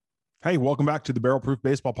Hey, welcome back to the Barrel Proof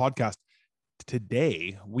Baseball Podcast.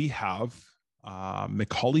 Today we have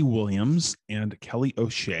McCauley Williams and Kelly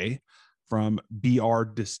O'Shea from BR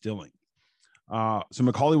Distilling. So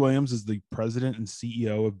McCauley Williams is the president and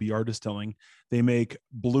CEO of BR Distilling. They make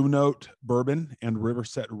Blue Note bourbon and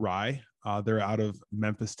Riverset rye. They're out of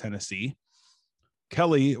Memphis, Tennessee.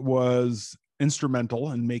 Kelly was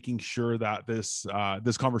instrumental in making sure that this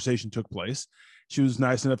conversation took place. She was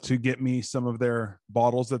nice enough to get me some of their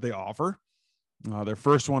bottles that they offer. Their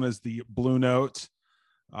first one is the Blue Note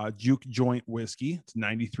Juke Joint Whiskey. It's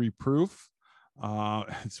 93 proof.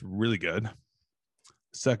 It's really good.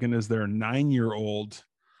 Second is their 9-year-old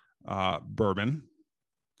bourbon.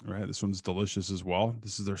 All right, this one's delicious as well.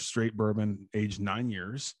 This is their straight bourbon, aged 9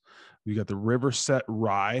 years. We got the Riverset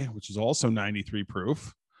Rye, which is also 93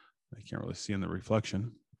 proof. I can't really see in the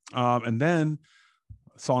reflection. And then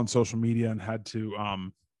I saw on social media and had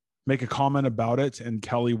to make a comment about it. And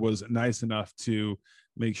Kelly was nice enough to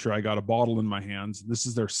make sure I got a bottle in my hands. This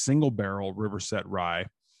is their single barrel Riverset Rye.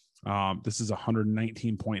 This is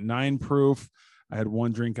 119.9 proof. I had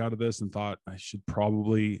one drink out of this and thought I should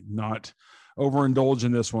probably not overindulge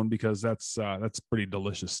in this one because that's pretty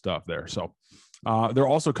delicious stuff there. So they're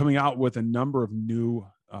also coming out with a number of new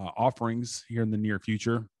offerings here in the near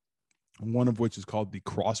future. One of which is called the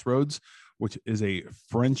Crossroads, which is a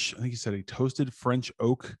French, I think you said a toasted French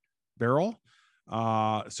oak barrel.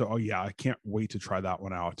 I can't wait to try that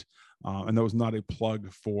one out. And that was not a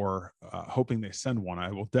plug for hoping they send one.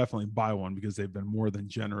 I will definitely buy one because they've been more than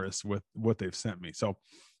generous with what they've sent me. So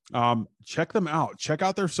check them out. Check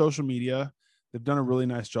out their social media. They've done a really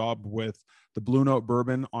nice job with the Blue Note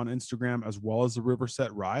bourbon on Instagram as well as the Riverset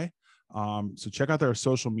Rye. So check out their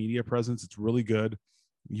social media presence. It's really good.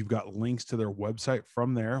 You've got links to their website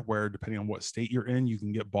from there where, depending on what state you're in, you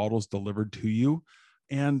can get bottles delivered to you.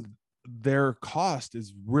 And their cost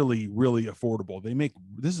is really, really affordable.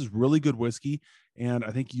 This is really good whiskey. And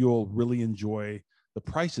I think you'll really enjoy the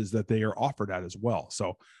prices that they are offered at as well.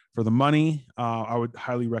 So for the money, I would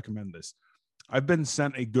highly recommend this. I've been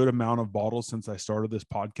sent a good amount of bottles since I started this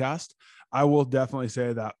podcast. I will definitely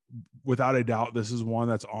say that without a doubt, this is one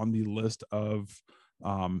that's on the list of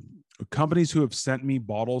companies who have sent me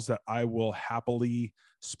bottles that I will happily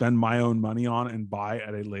spend my own money on and buy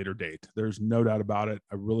at a later date. There's no doubt about it.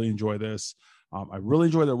 I really enjoy this. I really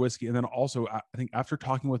enjoy their whiskey. And then also, I think after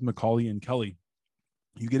talking with McCauley and Kelly,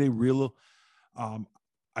 you get a real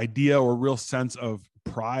idea or real sense of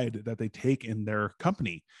pride that they take in their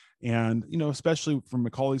company. And, especially from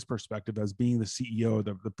McCauley's perspective as being the CEO,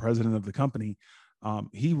 the president of the company,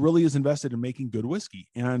 he really is invested in making good whiskey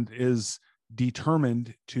and is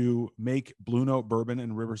determined to make Blue Note bourbon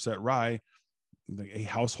and Riverset Rye a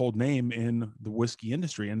household name in the whiskey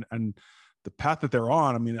industry. And the path that they're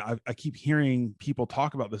on, I mean, I keep hearing people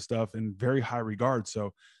talk about this stuff in very high regard.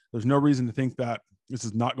 So there's no reason to think that this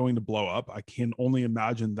is not going to blow up. I can only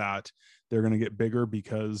imagine that they're going to get bigger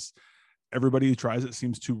because everybody who tries it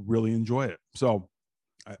seems to really enjoy it. So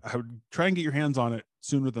I would try and get your hands on it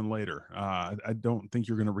sooner than later. I don't think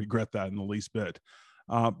you're going to regret that in the least bit.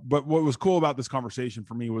 But what was cool about this conversation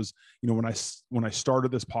for me was, when I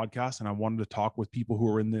started this podcast and I wanted to talk with people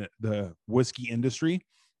who are in the whiskey industry,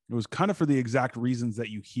 it was kind of for the exact reasons that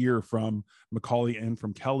you hear from McCauley and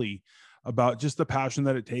from Kelly about just the passion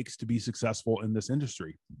that it takes to be successful in this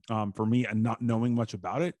industry. For me, and not knowing much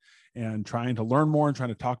about it and trying to learn more and trying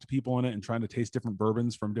to talk to people in it and trying to taste different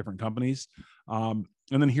bourbons from different companies. And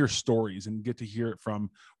then hear stories and get to hear it from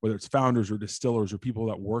whether it's founders or distillers or people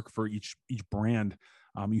that work for each brand.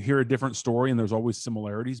 You hear a different story and there's always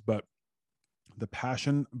similarities, but the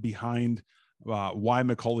passion behind why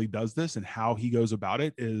McCauley does this and how he goes about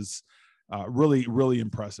it is really, really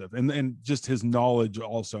impressive. And just his knowledge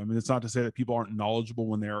also. I mean, it's not to say that people aren't knowledgeable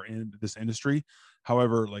when they're in this industry.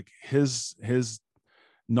 However, like his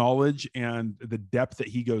knowledge and the depth that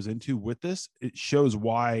he goes into with this, it shows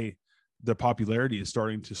why the popularity is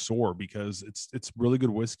starting to soar because it's really good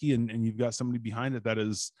whiskey and you've got somebody behind it that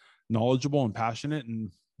is knowledgeable and passionate,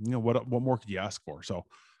 and what more could you ask for? So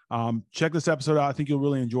check this episode out. I think you'll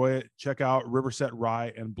really enjoy it. Check out Riverset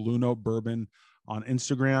Rye and Blue Note bourbon on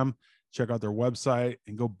Instagram. Check out their website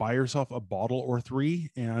and go buy yourself a bottle or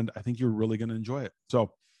 3. And I think you're really going to enjoy it.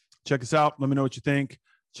 So check us out. Let me know what you think.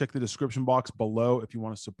 Check the description box below if you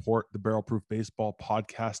want to support the Barrel Proof Baseball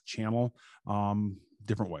podcast channel.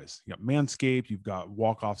 Different ways. You got Manscaped, you've got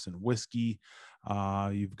Walk-Offs and Whiskey,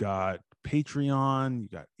 you've got Patreon, you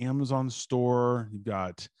got Amazon store, you've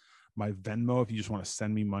got my Venmo. If you just want to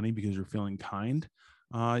send me money because you're feeling kind,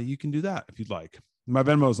 you can do that if you'd like. My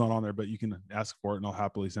Venmo is not on there, but you can ask for it and I'll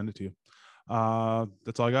happily send it to you.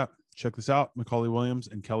 That's all I got. Check this out, McCauley Williams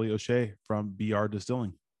and Kelly O'Shea from BR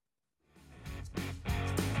Distilling.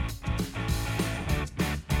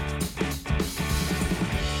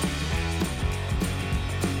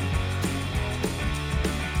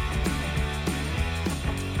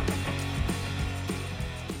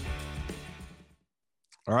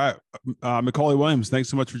 All right. McCauley Williams, thanks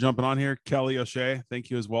so much for jumping on here. Kelly O'Shea, thank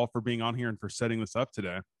you as well for being on here and for setting this up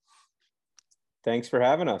today. Thanks for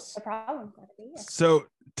having us. No problem. So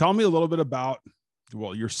tell me a little bit about,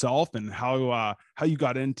 well, yourself and how you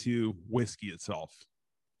got into whiskey itself.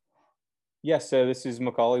 Yes, so this is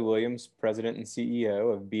McCauley Williams, President and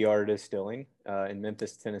CEO of BR Distilling in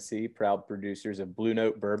Memphis, Tennessee, proud producers of Blue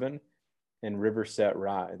Note Bourbon and Riverset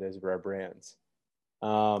Rye. Those are our brands.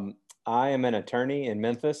 I am an attorney in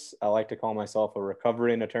Memphis. I like to call myself a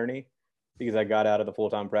recovering attorney because I got out of the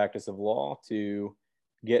full-time practice of law to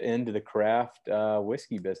get into the craft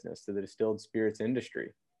whiskey business, to the distilled spirits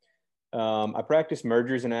industry. I practiced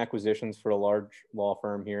mergers and acquisitions for a large law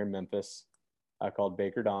firm here in Memphis called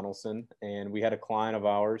Baker Donaldson. And we had a client of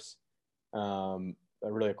ours,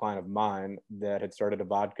 really a client of mine, that had started a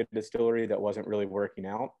vodka distillery that wasn't really working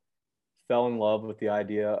out. Fell in love with the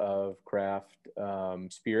idea of craft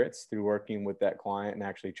spirits through working with that client and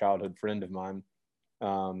actually a childhood friend of mine.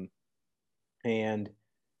 And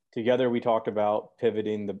together we talked about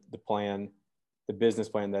pivoting the business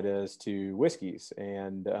plan that is, to whiskeys,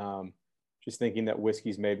 and just thinking that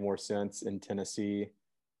whiskeys made more sense in Tennessee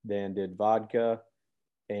than did vodka.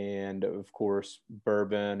 And of course,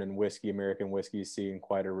 bourbon and whiskey, American whiskey, is seeing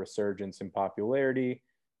quite a resurgence in popularity,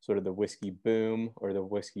 sort of the whiskey boom or the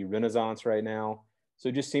whiskey renaissance right now. So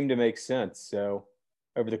it just seemed to make sense. So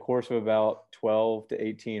over the course of about 12 to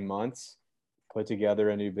 18 months, put together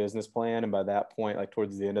a new business plan. And by that point, like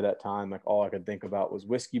towards the end of that time, like all I could think about was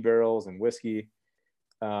whiskey barrels and whiskey.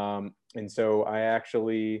 And so I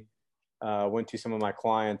actually went to some of my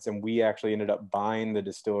clients, and we actually ended up buying the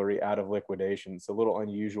distillery out of liquidation. It's a little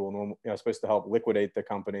unusual. Normal, I was supposed to help liquidate the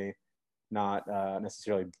company, not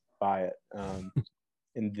necessarily buy it.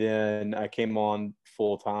 And then I came on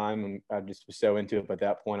full time, and I just was so into it. But at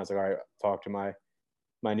that point, I was like, all right, talk to my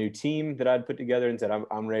new team that I'd put together and said,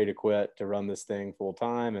 I'm ready to quit to run this thing full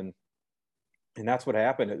time. And that's what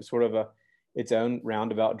happened. It was sort of its own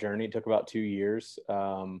roundabout journey. It took about 2 years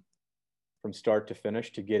from start to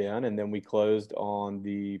finish to get in. And then we closed on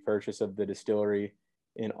the purchase of the distillery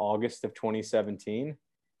in August of 2017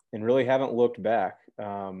 and really haven't looked back.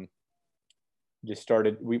 Just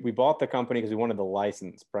started, we bought the company because we wanted the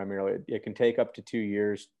license primarily. It can take up to 2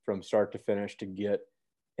 years from start to finish to get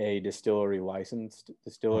a distillery licensed.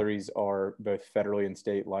 Distilleries are both federally and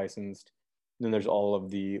state licensed. And then there's all of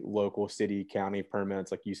the local city, county permits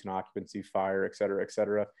like use and occupancy, fire, et cetera, et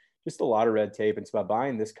cetera. Just a lot of red tape. And so by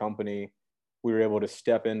buying this company, we were able to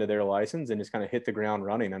step into their license and just kind of hit the ground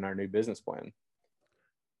running on our new business plan.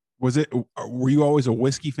 Were you always a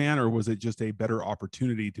whiskey fan, or was it just a better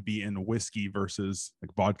opportunity to be in whiskey versus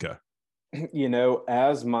like vodka? You know,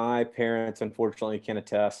 as my parents unfortunately can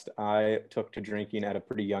attest, I took to drinking at a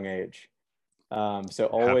pretty young age. So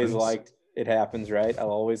always liked, it happens, right? I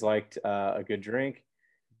always liked a good drink.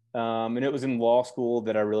 And it was in law school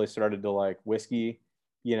that I really started to like whiskey.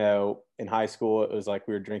 You know, in high school, it was like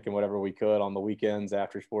we were drinking whatever we could on the weekends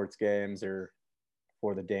after sports games or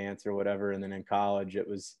for the dance or whatever. And then in college, it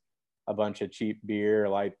was a bunch of cheap beer,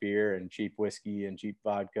 light beer, and cheap whiskey and cheap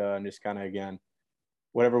vodka, and just kind of, again,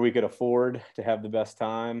 whatever we could afford to have the best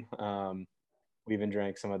time. We even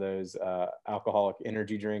drank some of those alcoholic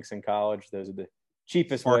energy drinks in college. Those are the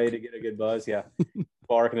cheapest way to get a good buzz. Yeah.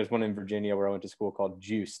 Bark. And there's one in Virginia where I went to school called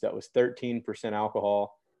Juice that was 13%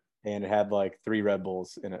 alcohol, and it had like 3 Red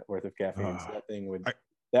Bulls in it worth of caffeine. So that thing would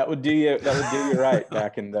do you right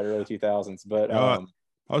back in the early 2000s. But I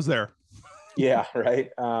was there. Yeah,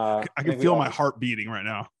 right. I can feel my heart beating right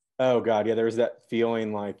now. Oh God, yeah. There was that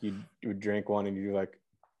feeling like you would drink one and you like,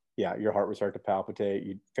 yeah, your heart would start to palpitate.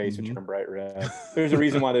 Your face would turn bright red. There's a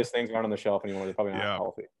reason why those things aren't on the shelf anymore. They're probably not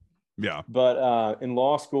healthy. Yeah. But in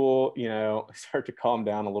law school, you know, I start to calm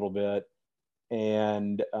down a little bit.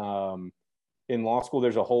 And in law school,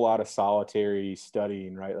 there's a whole lot of solitary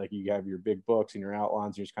studying, right? Like you have your big books and your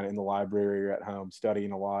outlines. You're just kind of in the library or at home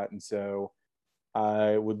studying a lot. And so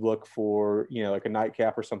I would look for, you know, like a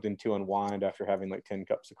nightcap or something to unwind after having like 10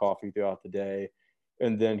 cups of coffee throughout the day.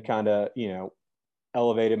 And then kind of, you know,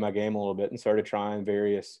 elevated my game a little bit and started trying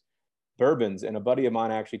various bourbons. And a buddy of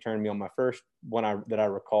mine actually turned me on. My first one that I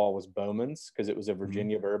recall was Bowman's, because it was a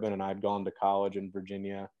Virginia bourbon and I'd gone to college in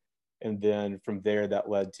Virginia. And then from there, that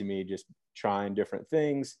led to me just trying different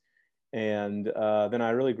things. And then I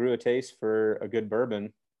really grew a taste for a good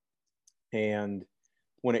bourbon. And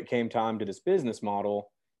when it came time to this business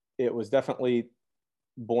model, it was definitely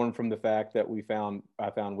born from the fact that I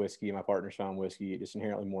found whiskey, my partners found whiskey just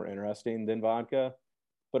inherently more interesting than vodka,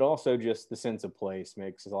 but also just the sense of place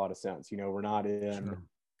makes a lot of sense. We're not in,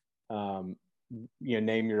 sure.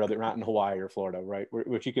 Name your other, not in Hawaii or Florida, right?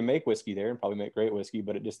 Which you can make whiskey there and probably make great whiskey,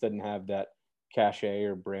 but it just doesn't have that cachet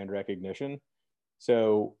or brand recognition.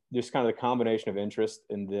 So just kind of the combination of interest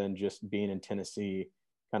and then just being in Tennessee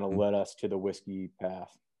kind of led us to the whiskey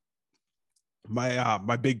path.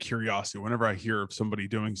 My big curiosity whenever I hear of somebody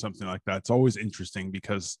doing something like that, it's always interesting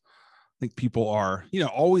because I think people are,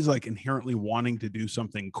 always like inherently wanting to do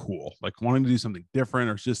something cool, like wanting to do something different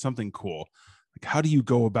or just something cool. Like, how do you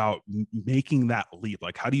go about making that leap?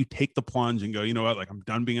 Like, how do you take the plunge and go, you know what, like I'm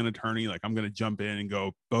done being an attorney. Like I'm going to jump in and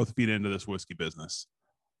go both feet into this whiskey business.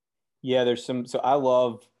 Yeah, so I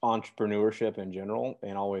love entrepreneurship in general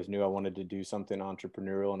and always knew I wanted to do something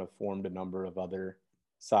entrepreneurial and have formed a number of other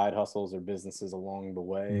side hustles or businesses along the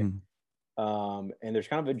way. And there's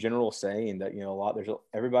kind of a general saying that,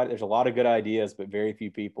 there's a lot of good ideas, but very few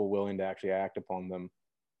people willing to actually act upon them.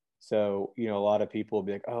 So, a lot of people will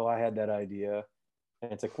be like, oh, I had that idea.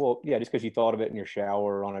 And it's like, well, yeah, just because you thought of it in your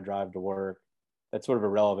shower or on a drive to work, that's sort of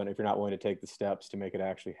irrelevant if you're not willing to take the steps to make it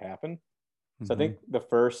actually happen. So I think the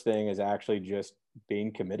first thing is actually just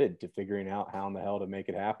being committed to figuring out how in the hell to make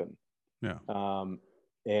it happen. Yeah.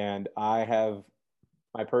 And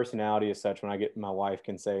my personality is such, when my wife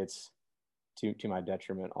can say it's to my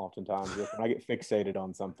detriment oftentimes. When I get fixated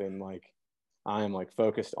on something, like I am like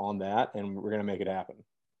focused on that and we're going to make it happen.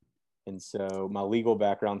 And so my legal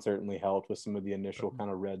background certainly helped with some of the initial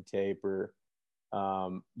kind of red tape or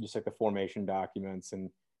just like the formation documents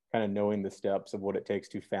and kind of knowing the steps of what it takes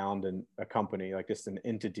to found a company, like just an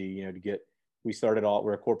entity,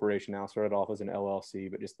 we're a corporation now, started off as an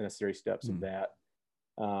LLC, but just the necessary steps of that.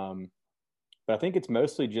 But I think it's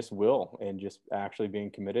mostly just will and just actually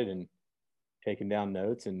being committed and taking down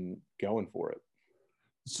notes and going for it.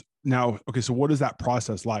 Now, okay, so what is that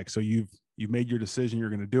process like? So you've made your decision, you're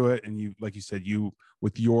going to do it. And you, like you said,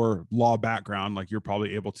 with your law background, like you're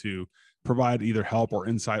probably able to provide either help or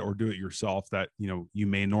insight or do it yourself that, you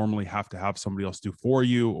may normally have to have somebody else do for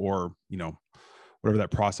you or, whatever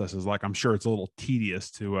that process is like. I'm sure it's a little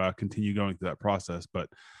tedious to continue going through that process, but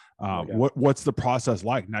what's the process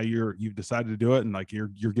like now? You've decided to do it and like you're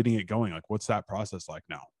getting it going. Like, what's that process like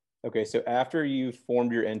now? Okay, so after you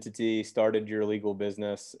formed your entity, started your legal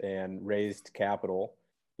business, and raised capital,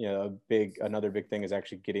 another big thing is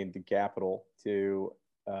actually getting the capital to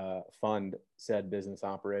fund said business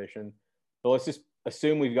operation. But let's just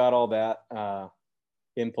assume we've got all that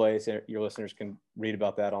in place. Your listeners can read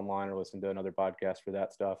about that online or listen to another podcast for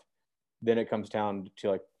that stuff. Then it comes down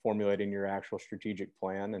to like formulating your actual strategic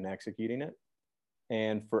plan and executing it.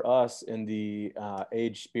 And for us in the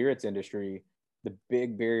aged spirits industry, the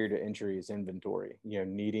big barrier to entry is inventory,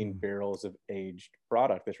 needing barrels of aged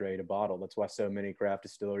product that's ready to bottle. That's why so many craft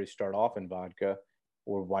distilleries start off in vodka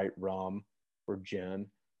or white rum or gin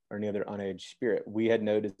or any other unaged spirit. We had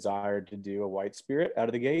no desire to do a white spirit out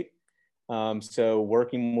of the gate. So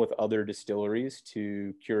working with other distilleries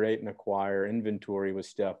to curate and acquire inventory was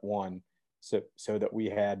step one. So that we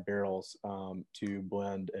had barrels to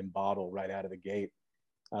blend and bottle right out of the gate.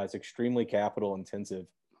 It's extremely capital intensive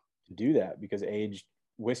to do that because aged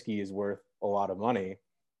whiskey is worth a lot of money.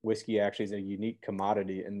 Whiskey actually is a unique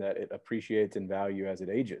commodity in that it appreciates in value as it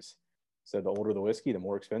ages. So the older the whiskey, the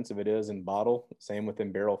more expensive it is in bottle, same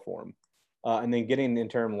within barrel form. And then getting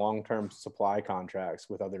long-term supply contracts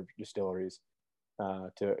with other distilleries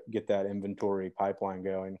to get that inventory pipeline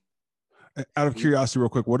going. Out of curiosity, real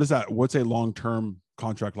quick, what's a long-term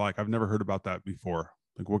contract like? I've never heard about that before.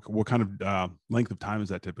 Like what kind of length of time is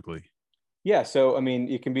that typically? Yeah. So, I mean,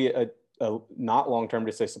 it can be a not long-term,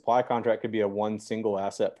 just a supply contract could be a one single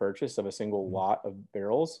asset purchase of a single lot of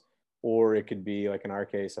barrels, or it could be like in our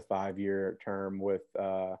case, a 5-year term with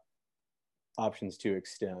options to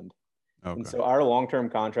extend. Okay. And so our long-term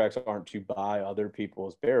contracts aren't to buy other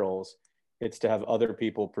people's barrels. It's to have other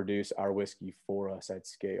people produce our whiskey for us at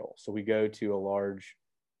scale. So we go to a large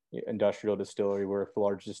industrial distillery. We're a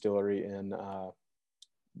large distillery in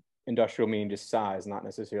industrial meaning just size, not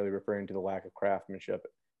necessarily referring to the lack of craftsmanship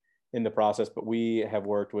in the process. But we have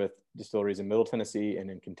worked with distilleries in Middle Tennessee and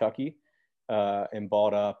in Kentucky and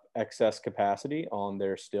bought up excess capacity on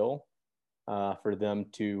their still for them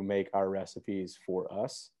to make our recipes for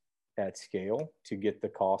us at scale to get the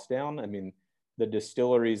cost down. I mean, the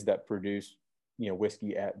distilleries that produce,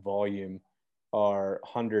 whiskey at volume are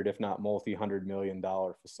hundred, if not multi-$100 million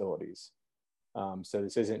facilities. So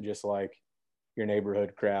this isn't just like your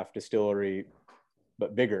neighborhood craft distillery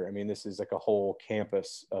but bigger. I mean, this is like a whole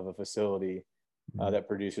campus of a facility that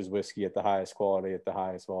produces whiskey at the highest quality, at the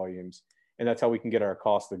highest volumes. And that's how we can get our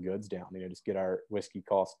cost of goods down, just get our whiskey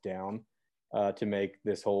costs down to make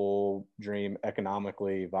this whole dream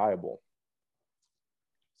economically viable.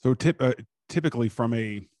 So typically from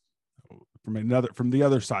the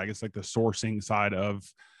other side, it's like the sourcing side of,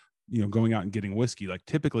 going out and getting whiskey. Like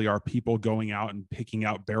typically are people going out and picking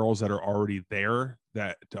out barrels that are already there,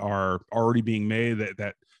 that are already being made,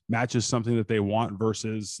 that matches something that they want,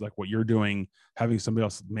 versus like what you're doing, having somebody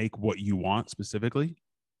else make what you want specifically?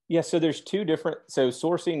 Yeah, so there's two different. So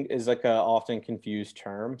sourcing is like a often confused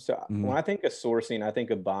term. So Mm-hmm. when I think of sourcing, I think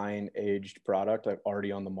of buying aged product like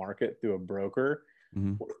already on the market through a broker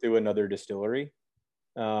Mm-hmm. or through another distillery.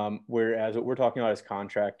 Whereas what we're talking about is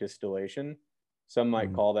contract distillation. Some might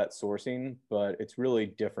Mm-hmm. call that sourcing, but it's really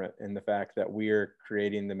different in the fact that we are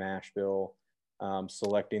creating the mash bill,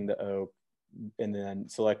 selecting the oak, and then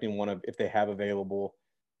selecting one of, if they have available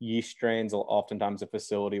yeast strains. Oftentimes a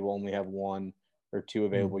facility will only have one or two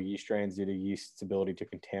available yeast strains due to yeast's ability to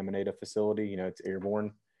contaminate a facility. It's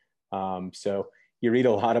airborne. So you read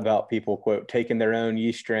a lot about people, quote, taking their own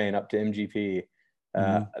yeast strain up to MGP.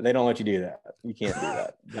 They don't let you do that. You can't do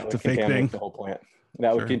that. That It's a would fake thing. contaminate the whole plant.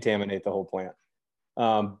 That would Sure. contaminate the whole plant.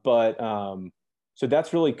 So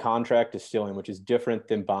that's really contract distilling, which is different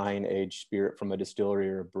than buying aged spirit from a distillery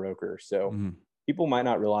or a broker. So people might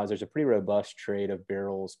not realize there's a pretty robust trade of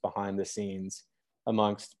barrels behind the scenes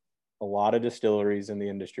amongst a lot of distilleries in the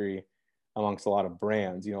industry, amongst a lot of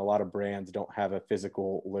brands. A lot of brands don't have a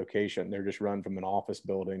physical location. They're just run from an office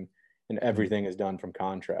building, and everything is done from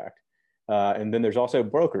contract. And then there's also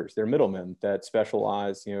brokers. They're middlemen that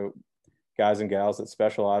specialize, guys and gals that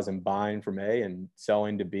specialize in buying from A and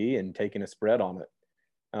selling to B and taking a spread on it.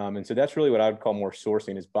 And so that's really what I would call more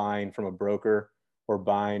sourcing, is buying from a broker or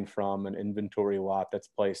buying from an inventory lot that's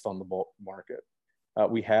placed on the bulk market.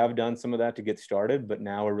 We have done some of that to get started, but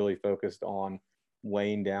now we're really focused on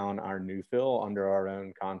weighing down our new fill under our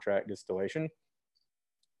own contract distillation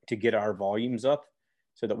to get our volumes up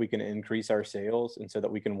so that we can increase our sales and so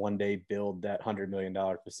that we can one day build that $100 million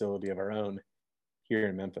facility of our own here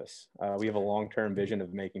in Memphis. We have a long-term vision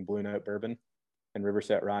of making Blue Note Bourbon and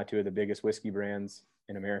Riverset Rye two of the biggest whiskey brands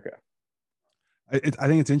in America. I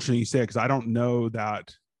think it's interesting you say it, because I don't know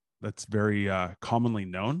that that's very commonly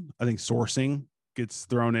known. I think sourcing gets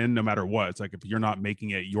thrown in no matter what. It's like if you're not making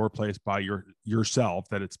it your place by yourself,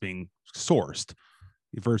 that it's being sourced,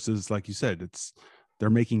 versus, like you said, they're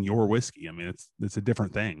making your whiskey. I mean, it's a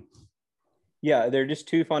different thing. Yeah, they're just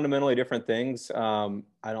two fundamentally different things. I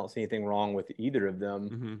don't see anything wrong with either of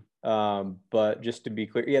them. But just to be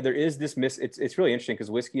clear, yeah, there is this it's really interesting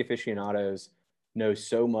because whiskey aficionados know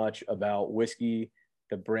so much about whiskey,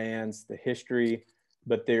 the brands, the history,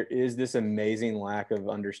 but there is this amazing lack of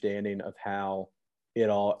understanding of how it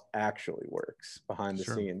all actually works behind the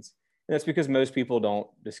scenes. And that's because most people don't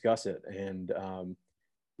discuss it. And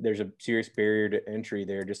there's a serious barrier to entry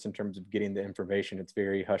there just in terms of getting the information. It's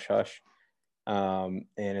very hush hush. And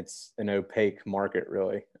it's an opaque market,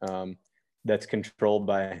 really, that's controlled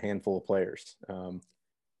by a handful of players.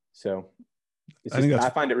 So I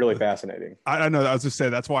find it really fascinating. I know. I was just saying,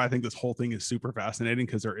 that's why I think this whole thing is super fascinating,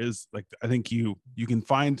 because there is, like, I think you can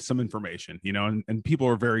find some information, and people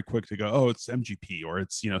are very quick to go, oh, it's MGP, or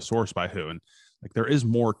it's, sourced by who. And like, there is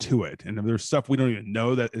more to it. And there's stuff we don't even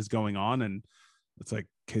know that is going on. And it's like,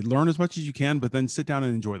 okay, learn as much as you can, but then sit down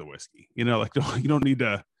and enjoy the whiskey. Like, you don't need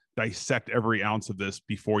to dissect every ounce of this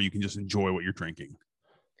before you can just enjoy what you're drinking.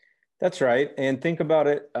 That's right. And think about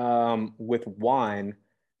it with wine.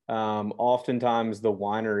 Oftentimes the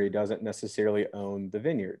winery doesn't necessarily own the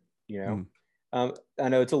vineyard. I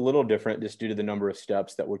know it's a little different just due to the number of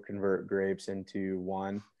steps that would convert grapes into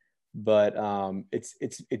wine, but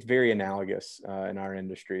it's very analogous in our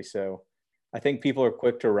industry. So I think people are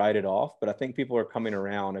quick to write it off, but I think people are coming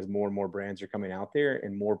around as more and more brands are coming out there,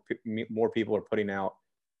 and more people are putting out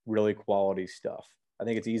really quality stuff. I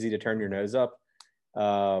think it's easy to turn your nose up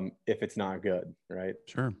if it's not good, right?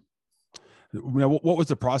 Sure. Now, what was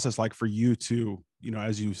the process like for you to,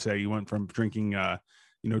 as you say, you went from drinking,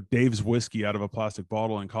 Dave's whiskey out of a plastic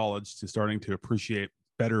bottle in college to starting to appreciate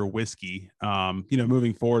better whiskey,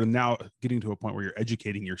 moving forward, and now getting to a point where you're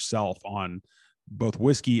educating yourself on both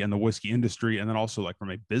whiskey and the whiskey industry, and then also like from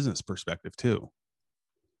a business perspective too.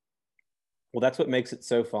 Well, that's what makes it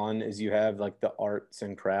so fun, is you have like the arts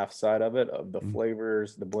and crafts side of it, of the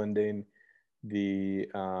flavors, the blending, the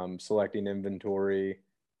selecting inventory,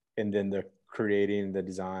 and then the creating the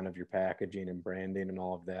design of your packaging and branding and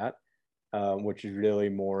all of that, which is really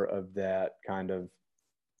more of that kind of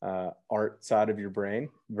art side of your brain,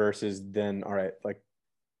 versus then, all right, like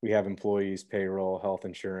we have employees, payroll, health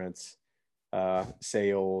insurance,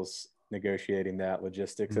 sales, negotiating that,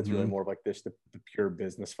 logistics. It's really more of like this, the pure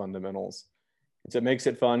business fundamentals. And so it makes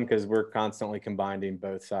it fun because we're constantly combining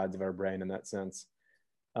both sides of our brain in that sense.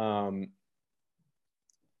 So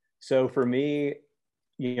for me,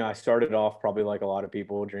 I started off probably like a lot of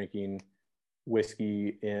people drinking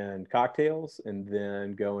whiskey in cocktails and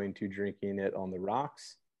then going to drinking it on the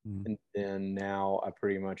rocks. And then now I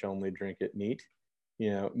pretty much only drink it neat.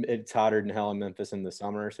 It's hotter than hell in Memphis in the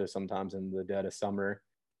summer. So sometimes in the dead of summer,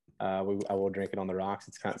 I will drink it on the rocks.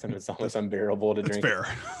 It's almost unbearable to drink fair.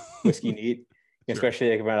 whiskey neat, Sure.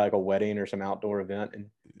 especially like a wedding or some outdoor event. And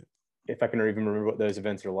if I can even remember what those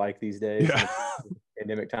events are like these days, in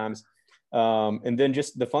pandemic times. And then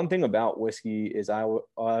just the fun thing about whiskey is I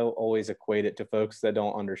always equate it to folks that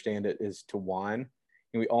don't understand it is to wine.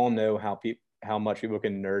 And we all know how much people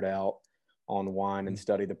can nerd out on wine and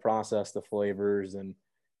study the process, the flavors, and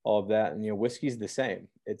all of that. And whiskey's the same.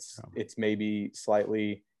 It's maybe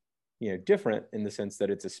slightly different in the sense that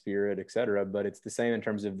it's a spirit, et cetera, but it's the same in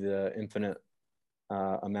terms of the infinite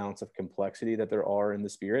amounts of complexity that there are in the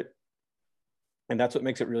spirit. And that's what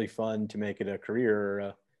makes it really fun to make it a career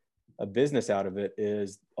or a business out of it,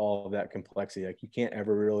 is all of that complexity. Like, you can't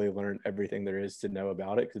ever really learn everything there is to know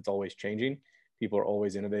about it because it's always changing. People are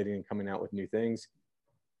always innovating and coming out with new things.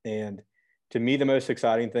 And to me, the most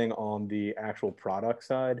exciting thing on the actual product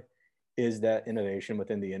side is that innovation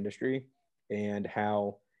within the industry, and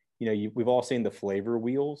how, we've all seen the flavor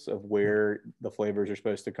wheels of where the flavors are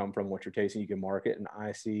supposed to come from, what you're tasting, you can market. And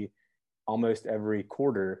I see almost every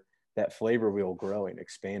quarter that flavor wheel growing,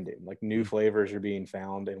 expanding. Like, new flavors are being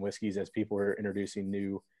found in whiskeys as people are introducing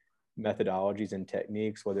new methodologies and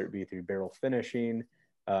techniques, whether it be through barrel finishing,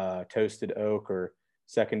 toasted oak, or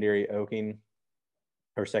secondary oaking,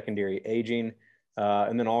 or secondary aging.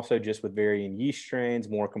 And then also just with varying yeast strains,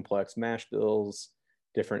 more complex mash bills,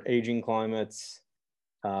 different aging climates,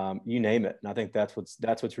 you name it. And I think that's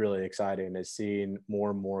what's really exciting, is seeing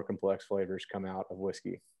more and more complex flavors come out of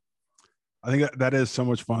whiskey. I think that is so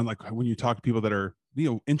much fun. Like, when you talk to people that are,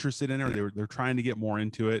 interested in it, or they're trying to get more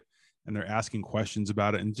into it, and they're asking questions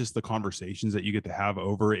about it, and just the conversations that you get to have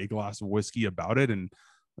over a glass of whiskey about it. And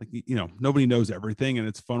like, nobody knows everything. And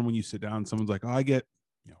it's fun when you sit down and someone's like, oh, I get,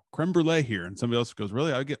 creme brulee here. And somebody else goes,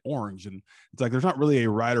 really, I get orange. And it's like, there's not really a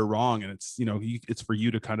right or wrong. And it's, it's for you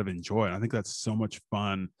to kind of enjoy. And I think that's so much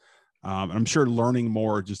fun. And I'm sure learning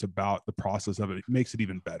more just about the process of it makes it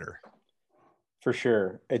even better. For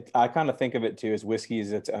sure. I kind of think of it too as whiskey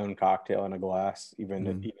is its own cocktail in a glass,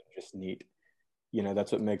 even just neat.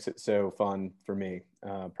 That's what makes it so fun for me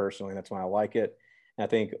personally. That's why I like it. And I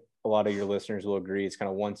think a lot of your listeners will agree. It's kind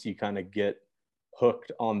of, once you kind of get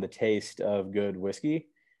hooked on the taste of good whiskey,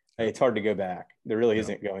 it's hard to go back. There really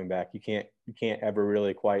isn't going back. You can't ever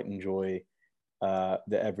really quite enjoy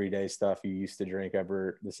the everyday stuff you used to drink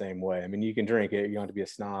ever the same way. I mean, you can drink it. You don't have to be a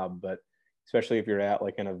snob, but especially if you're at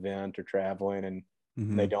like an event or traveling and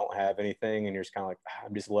they don't have anything, and you're just kind of like,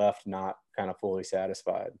 I'm just left not kind of fully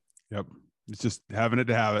satisfied. Yep. It's just having it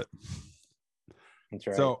to have it. That's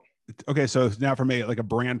right. So, okay. So now from like a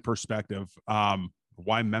brand perspective,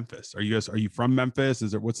 why Memphis? Are you from Memphis?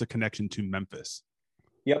 What's the connection to Memphis?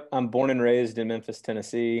 Yep. I'm born and raised in Memphis,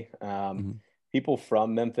 Tennessee. People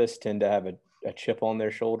from Memphis tend to have a chip on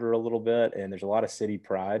their shoulder a little bit, and there's a lot of city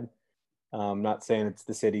pride. I'm not saying it's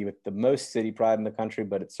the city with the most city pride in the country,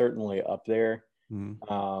 but it's certainly up there.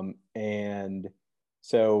 And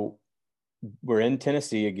so we're in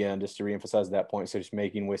Tennessee again, just to reemphasize that point. So just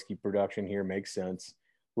making whiskey production here makes sense.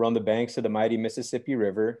 We're on the banks of the mighty Mississippi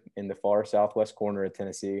River in the far southwest corner of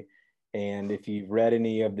Tennessee. And if you've read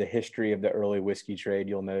any of the history of the early whiskey trade,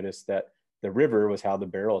 you'll notice that the river was how the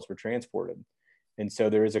barrels were transported. And so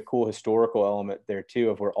there is a cool historical element there too,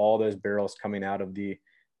 of where all those barrels coming out of the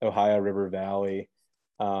Ohio River Valley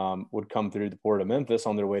would come through the port of Memphis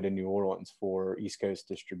on their way to New Orleans for East Coast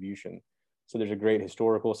distribution. So there's a great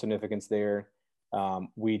historical significance there.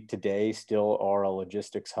 We today still are a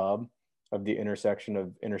logistics hub of the intersection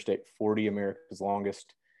of Interstate 40, America's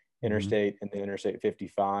longest interstate, and then Interstate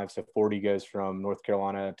 55. So 40 goes from North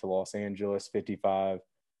Carolina to Los Angeles, 55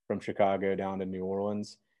 from Chicago down to New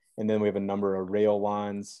Orleans. And then we have a number of rail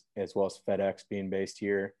lines, as well as FedEx being based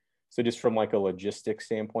here. So just from like a logistics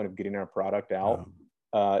standpoint of getting our product out,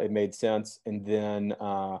 it made sense. And then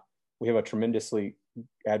we have a tremendously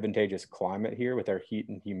advantageous climate here with our heat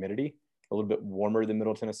and humidity, a little bit warmer than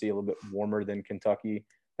Middle Tennessee, a little bit warmer than Kentucky.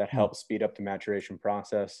 That helps speed up the maturation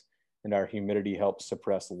process. And our humidity helps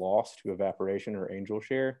suppress loss to evaporation or angel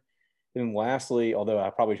share. And lastly, although I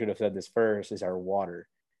probably should have said this first, is our water.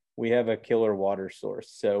 We have a killer water source.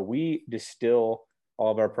 So we distill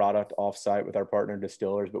all of our product offsite with our partner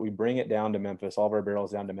distillers, but we bring it down to Memphis, all of our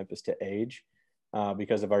barrels down to Memphis to age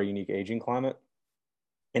because of our unique aging climate.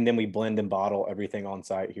 And then we blend and bottle everything on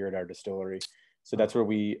site here at our distillery. So that's where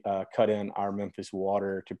we cut in our Memphis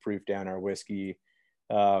water to proof down our whiskey.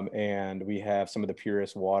 And we have some of the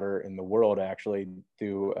purest water in the world, actually,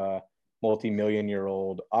 through a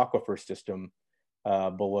multi-million-year-old aquifer system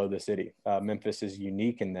below the city. Memphis is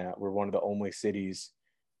unique in that we're one of the only cities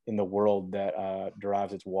in the world that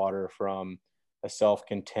derives its water from a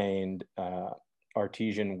self-contained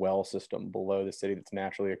artesian well system below the city that's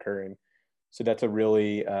naturally occurring. So that's a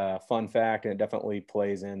really fun fact, and it definitely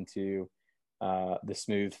plays into the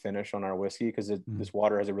smooth finish on our whiskey because this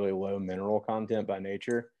water has a really low mineral content by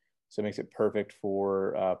nature. So it makes it perfect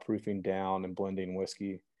for proofing down and blending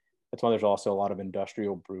whiskey. That's why there's also a lot of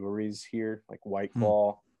industrial breweries here, like White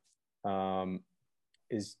Claw.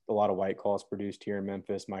 Is a lot of White Claws produced here in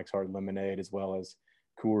Memphis. Mike's Hard Lemonade, as well as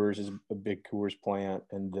Coors is a big Coors plant.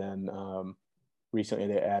 And then recently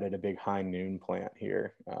they added a big High Noon plant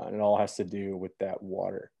here. And it all has to do with that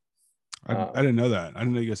water. I didn't know that. I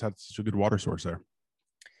didn't know you guys had such a good water source there.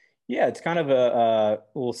 Yeah, it's kind of a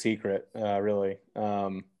little secret, really.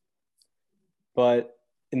 But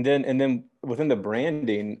and then within the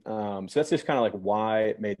branding, so that's just kind of like why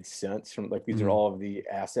it made sense. From like these are all of the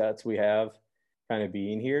assets we have kind of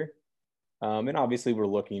being here, and obviously we're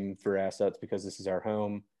looking for assets because this is our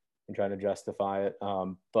home and trying to justify it.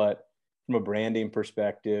 But from a branding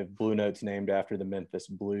perspective, Blue Note's named after the Memphis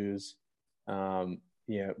Blues.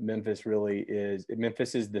 Memphis really is.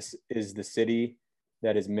 Memphis is the city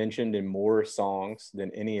that is mentioned in more songs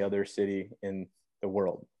than any other city in the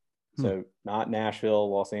world. So not Nashville,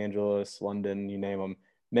 Los Angeles, London, you name them.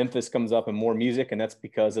 Memphis comes up in more music, and that's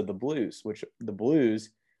because of the blues, which the blues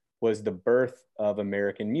was the birth of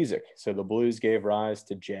American music. So the blues gave rise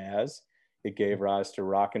to jazz. It gave rise to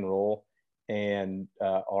rock and roll and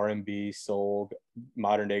R&B, soul,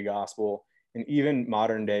 modern day gospel, and even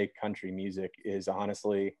modern day country music is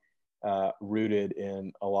honestly rooted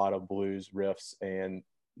in a lot of blues riffs and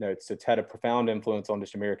notes. It's had a profound influence on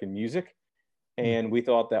just American music. And we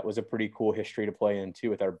thought that was a pretty cool history to play into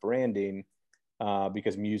with our branding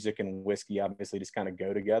because music and whiskey obviously just kind of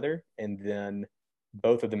go together. And then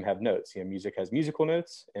both of them have notes. Music has musical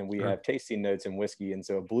notes and we have tasting notes in whiskey. And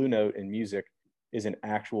so a blue note in music is an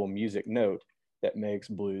actual music note that makes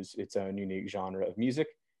blues its own unique genre of music.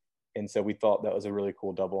 And so we thought that was a really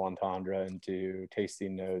cool double entendre into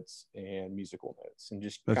tasting notes and musical notes and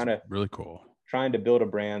just kind of really cool trying to build a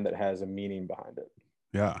brand that has a meaning behind it.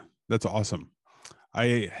 Yeah, that's awesome.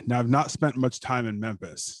 I've not spent much time in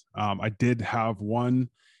Memphis. I did have one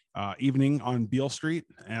evening on Beale Street,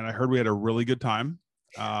 and I heard we had a really good time.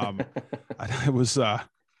 It was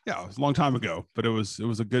it was a long time ago, but it was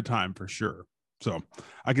a good time for sure. So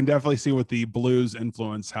I can definitely see with the blues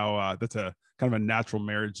influence how that's a kind of a natural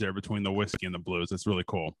marriage there between the whiskey and the blues. That's really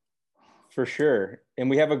cool. For sure. And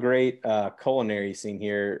we have a great culinary scene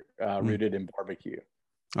here rooted in barbecue.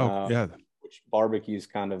 Which barbecue is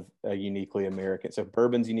kind of uniquely American. So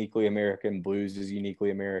bourbon's uniquely American, blues is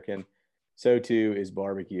uniquely American. So too is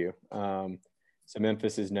barbecue. So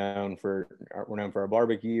Memphis is we're known for our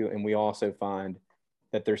barbecue. And we also find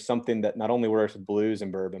that there's something that not only works with blues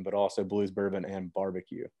and bourbon, but also blues, bourbon, and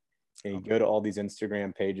barbecue. And you go to all these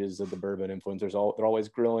Instagram pages of the bourbon influencers, they're always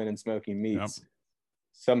grilling and smoking meats. Yep.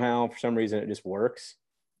 Somehow, for some reason, it just works.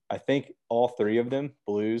 I think all three of them,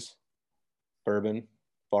 blues, bourbon,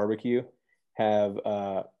 barbecue, have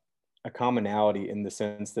a commonality in the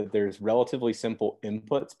sense that there's relatively simple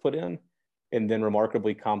inputs put in and then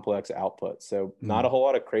remarkably complex outputs. So not a whole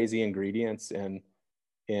lot of crazy ingredients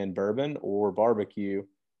in bourbon or barbecue.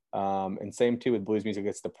 And same too with blues music.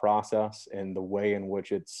 It's the process and the way in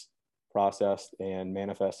which it's processed and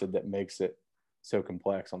manifested that makes it so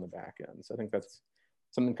complex on the back end. So I think that's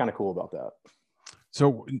something kind of cool about that.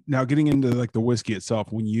 So now getting into like the whiskey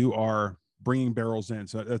itself, when you are bringing barrels in,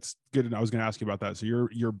 so that's good. And I was going to ask you about that. So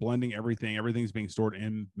you're blending everything's being stored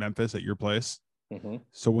in Memphis at your place. Mm-hmm.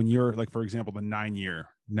 So when you're like, for example, the 9-year,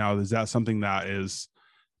 now is that something that is,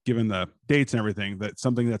 given the dates and everything, that's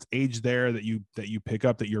something that's aged there that you pick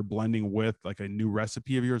up that you're blending with like a new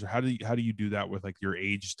recipe of yours? Or how do you do that with like your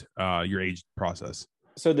aged process?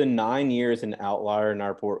 So the 9 years an outlier in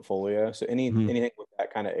our portfolio. So anything with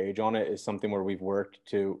that kind of age on it is something where we've worked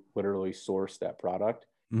to literally source that product.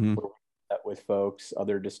 Mm-hmm. With folks,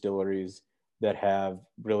 other distilleries that have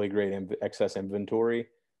really great excess inventory.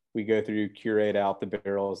 We go through, curate out the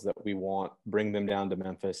barrels that we want, bring them down to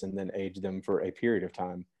Memphis, and then age them for a period of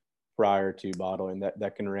time prior to bottling.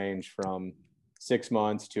 That can range from 6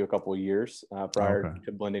 months to a couple of years prior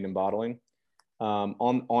to blending and bottling.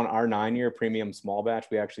 On our 9-year premium small batch,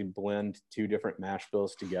 we actually blend 2 different mash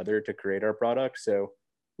bills together to create our product. So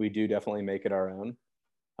we do definitely make it our own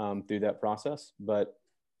through that process. But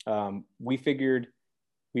we figured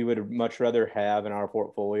we would much rather have in our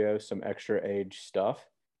portfolio some extra age stuff,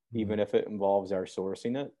 even if it involves our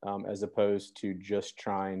sourcing it, as opposed to just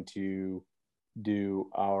trying to do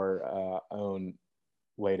our own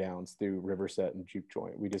laydowns through Riverset and Juke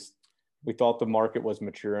Joint. We thought the market was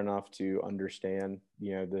mature enough to understand,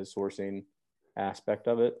 the sourcing aspect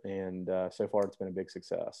of it. And so far it's been a big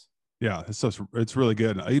success. Yeah. It's really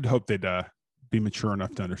good. You'd hope they'd be mature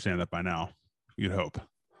enough to understand that by now. You'd hope.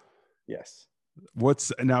 Yes.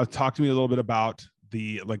 Now talk to me a little bit about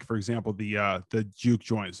for example, the Juke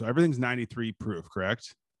Joint. So everything's 93 proof,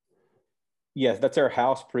 correct? Yes. That's our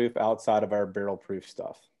house proof outside of our barrel proof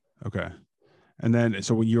stuff. Okay. And then,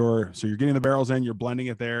 so you're getting the barrels in, you're blending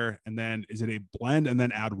it there. And then is it a blend and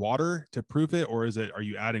then add water to proof it? Or are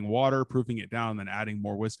you adding water, proofing it down, and then adding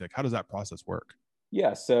more whiskey? How does that process work?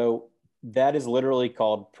 Yeah. So that is literally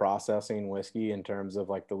called processing whiskey in terms of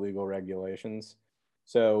like the legal regulations.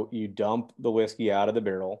 So you dump the whiskey out of the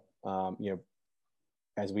barrel.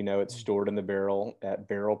 As we know, it's stored in the barrel at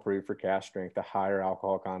barrel proof or cask strength, a higher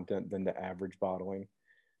alcohol content than the average bottling.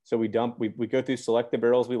 So we go through, select the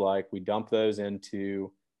barrels we like. We dump those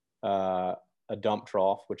into a dump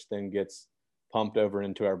trough, which then gets pumped over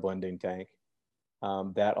into our blending tank.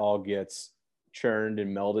 That all gets churned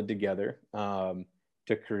and melded together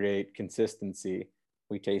to create consistency.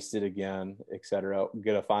 We taste it again, et cetera,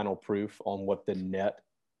 get a final proof on what the net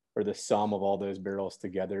or the sum of all those barrels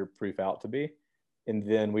together proof out to be. And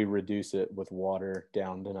then we reduce it with water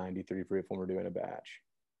down to 93 proof when we're doing a batch.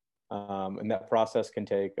 And that process can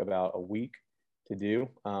take about a week to do.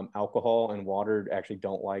 Alcohol and water actually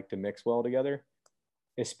don't like to mix well together,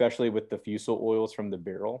 especially with the fusel oils from the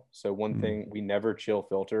barrel. So one thing, we never chill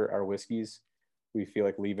filter our whiskeys. We feel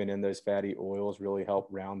like leaving in those fatty oils really help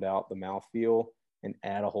round out the mouthfeel and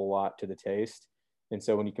add a whole lot to the taste. And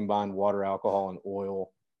so when you combine water, alcohol, and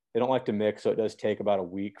oil, they don't like to mix. So it does take about a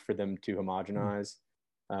week for them to homogenize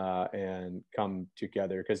and come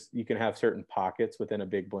together, because you can have certain pockets within a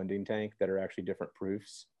big blending tank that are actually different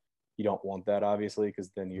proofs. You don't want that, obviously,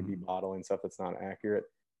 because then you'd be bottling stuff that's not accurate.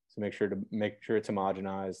 So make sure it's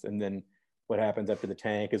homogenized. And then what happens after the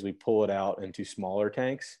tank is we pull it out into smaller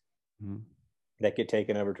tanks that get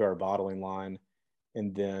taken over to our bottling line,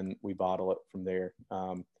 and then we bottle it from there.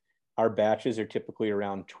 Our batches are typically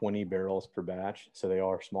around 20 barrels per batch, so they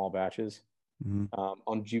are small batches.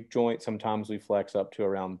 On Juke Joint, sometimes we flex up to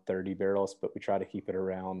around 30 barrels, but we try to keep it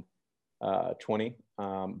around 20.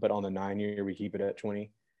 But on the 9-year, we keep it at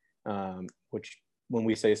 20, which when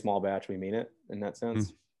we say small batch, we mean it in that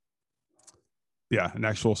sense. Yeah, an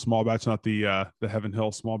actual small batch, not the Heaven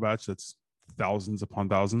Hill small batch that's thousands upon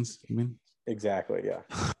thousands, you mean? Exactly, yeah.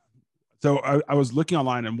 So I was looking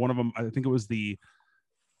online, and one of them, I think it was the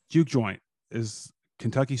Juke Joint, is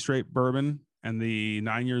Kentucky straight bourbon, and the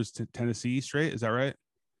 9 years to Tennessee straight. Is that right?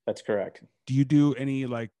 That's correct. Do you do any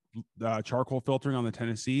charcoal filtering on the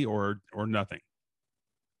Tennessee or nothing?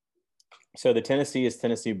 So the Tennessee is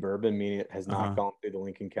Tennessee bourbon, meaning it has not gone through the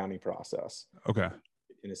Lincoln County process. Okay.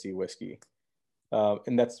 Tennessee whiskey.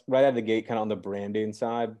 And that's right out of the gate, kind of on the branding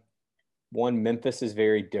side. One, Memphis is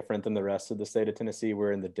very different than the rest of the state of Tennessee.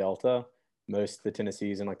 We're in the Delta. Most of the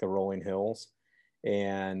Tennessee is in like the rolling hills.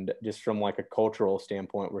 And just from like a cultural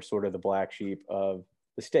standpoint, we're sort of the black sheep of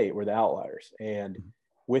the state. We're the outliers. And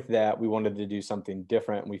with that, we wanted to do something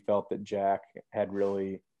different. We felt that Jack had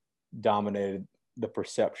really dominated the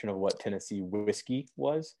perception of what Tennessee whiskey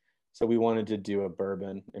was. So we wanted to do a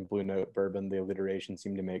bourbon, and Blue Note bourbon. The alliteration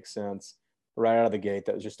seemed to make sense. Right out of the gate,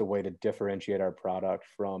 that was just a way to differentiate our product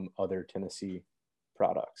from other Tennessee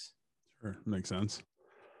products. Sure, makes sense.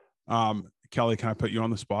 Kelly, can I put you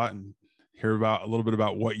on the spot and hear about a little bit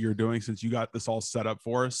about what you're doing, since you got this all set up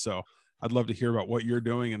for us? So I'd love to hear about what you're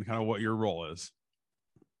doing and kind of what your role is.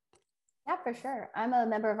 Yeah, for sure. I'm a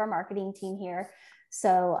member of our marketing team here.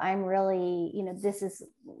 So I'm really, this is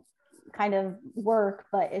kind of work,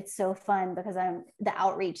 but it's so fun because the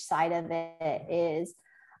outreach side of it is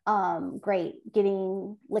great.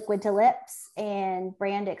 Getting liquid to lips and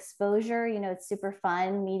brand exposure. It's super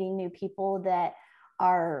fun meeting new people that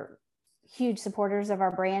are huge supporters of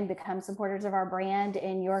our brand, become supporters of our brand,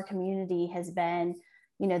 and your community has been,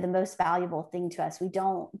 the most valuable thing to us. We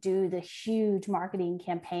don't do the huge marketing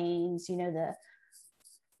campaigns, the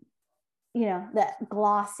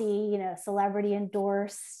glossy, celebrity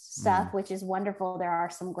endorsed stuff, which is wonderful. There are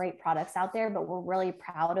some great products out there, but we're really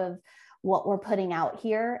proud of what we're putting out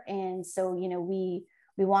here. And so, we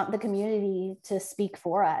want the community to speak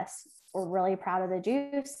for us. we're really proud of the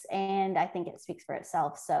juice, and I think it speaks for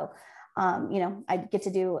itself. So, I get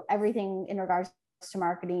to do everything in regards to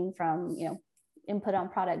marketing, from, input on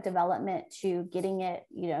product development to getting it,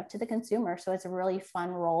 to the consumer. So it's a really fun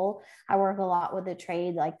role. I work a lot with the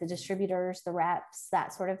trade, like the distributors, the reps,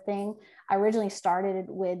 that sort of thing. I originally started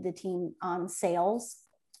with the team on sales,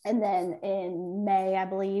 and then in May, I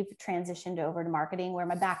believe, transitioned over to marketing, where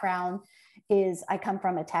my background is I come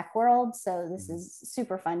from a tech world. So this is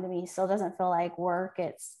super fun to me. Still doesn't feel like work.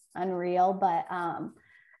 It's unreal, but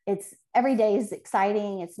it's every day is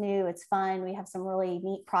exciting. It's new. It's fun. We have some really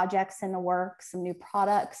neat projects in the works, some new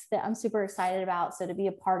products that I'm super excited about. So to be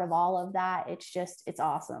a part of all of that, it's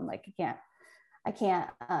awesome. Like I can't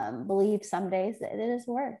believe some days that it is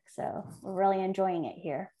work. So we're really enjoying it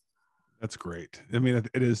here. That's great. I mean,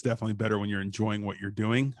 it is definitely better when you're enjoying what you're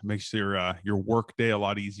doing. It makes your work day a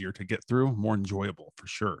lot easier to get through, more enjoyable for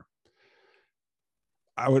sure.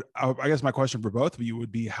 I guess my question for both of you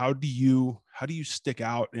would be, how do you stick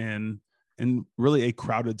out in really a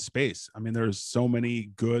crowded space? I mean, there's so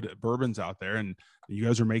many good bourbons out there, and you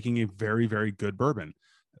guys are making a very, very good bourbon.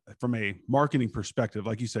 From a marketing perspective,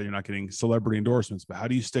 like you said, you're not getting celebrity endorsements, but how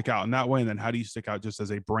do you stick out in that way? And then how do you stick out just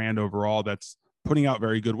as a brand overall that's putting out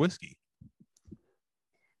very good whiskey?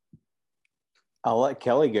 I'll let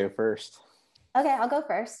Kelly go first. Okay, I'll go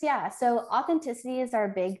first. Yeah. So authenticity is our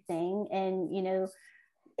big thing. And,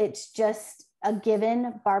 it's just a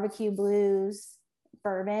given. Barbecue blues,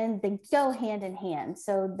 bourbon, they go hand in hand.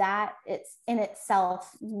 So that it's in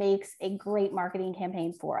itself makes a great marketing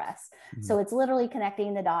campaign for us. Mm-hmm. So it's literally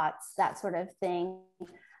connecting the dots, that sort of thing.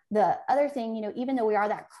 The other thing, even though we are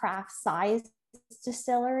that craft size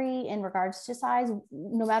distillery in regards to size,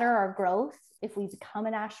 no matter our growth, if we become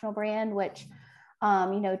a national brand, which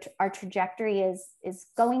our trajectory is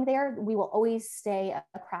going there, we will always stay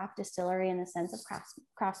a craft distillery in the sense of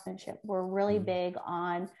craftsmanship. We're really big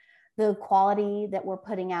on the quality that we're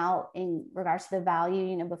putting out in regards to the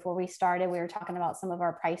value. Before we started, we were talking about some of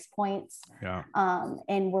our price points. Yeah.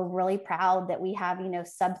 And we're really proud that we have,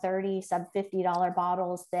 sub $30, sub $50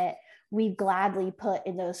 bottles that we gladly put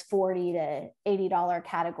in those $40 to $80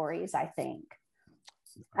 categories, I think.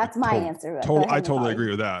 That's my answer. I totally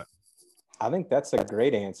agree with that. I think that's a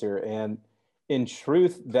great answer. And in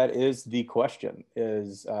truth, that is the question,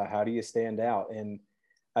 is how do you stand out? And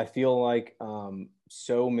I feel like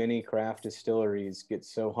so many craft distilleries get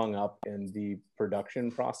so hung up in the production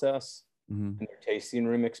process and their tasting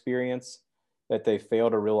room experience that they fail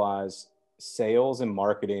to realize sales and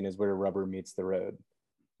marketing is where the rubber meets the road.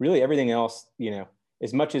 Really, everything else,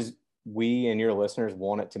 as much as we and your listeners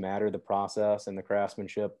want it to matter, the process and the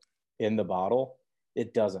craftsmanship in the bottle,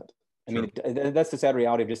 it doesn't. I mean, that's the sad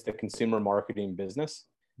reality of just the consumer marketing business,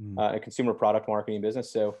 a consumer product marketing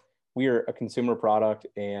business. So we are a consumer product,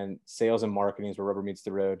 and sales and marketing is where rubber meets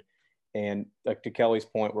the road. And like to Kelly's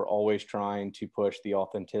point, we're always trying to push the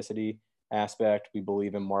authenticity aspect. We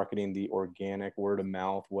believe in marketing the organic word of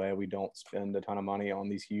mouth way. We don't spend a ton of money on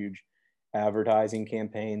these huge advertising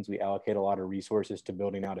campaigns. We allocate a lot of resources to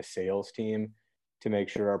building out a sales team to make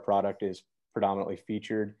sure our product is predominantly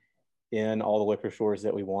featured in all the liquor stores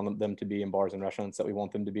that we want them to be, in bars and restaurants that we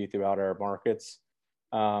want them to be throughout our markets.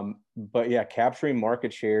 But yeah, capturing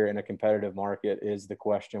market share in a competitive market is the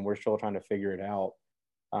question. We're still trying to figure it out.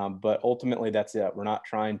 But ultimately that's it. We're not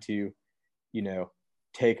trying to,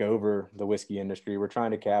 take over the whiskey industry. We're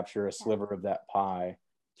trying to capture a sliver of that pie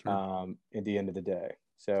at the end of the day.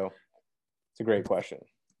 So it's a great question.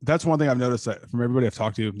 That's one thing I've noticed that from everybody I've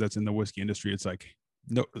talked to that's in the whiskey industry. It's like,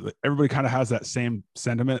 no, everybody kind of has that same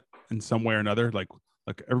sentiment in some way or another. Like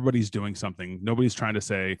everybody's doing something. Nobody's trying to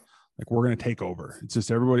say like, we're going to take over. It's just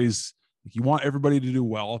you want everybody to do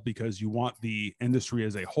well because you want the industry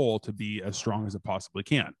as a whole to be as strong as it possibly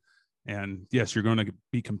can. And yes, you're going to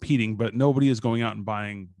be competing, but nobody is going out and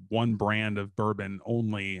buying one brand of bourbon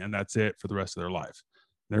only, and that's it for the rest of their life.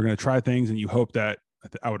 They're going to try things, and you hope that,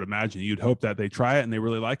 I would imagine you'd hope that they try it and they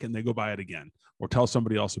really like it and they go buy it again, or tell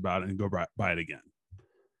somebody else about it and go buy it again.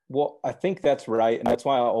 Well, I think that's right. And that's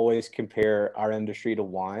why I always compare our industry to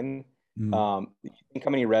wine. Think how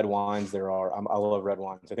many red wines there are. I love red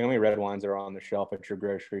wines. I think how many red wines are on the shelf at your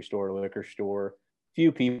grocery store, liquor store.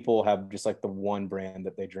 Few people have just like the one brand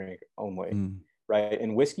that they drink only, right?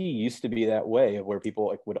 And whiskey used to be that way, of where people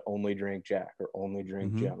like would only drink Jack or only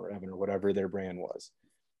drink Jim or Evan or whatever their brand was.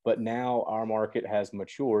 But now our market has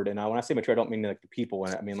matured. And when I say mature, I don't mean like the people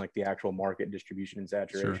in it. I mean like the actual market distribution and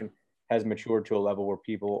saturation has matured to a level where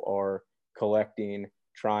people are collecting,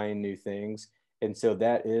 trying new things. And so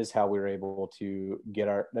that is how we're able to get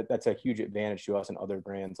that's a huge advantage to us and other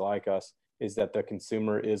brands like us, is that the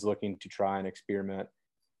consumer is looking to try and experiment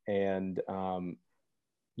and,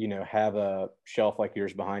 have a shelf like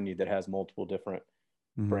yours behind you that has multiple different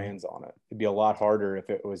brands on it. It'd be a lot harder if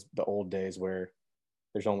it was the old days where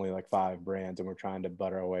there's only like 5 brands and we're trying to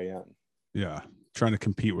butter our way in. Yeah. Trying to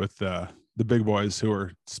compete with the big boys who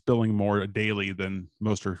are spilling more daily than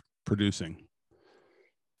most are producing.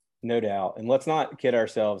 No doubt. And let's not kid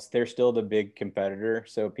ourselves. They're still the big competitor.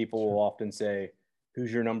 So people will often say,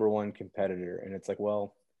 who's your number one competitor? And it's like,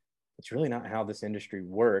 well, it's really not how this industry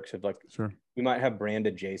works. It's like, we might have brand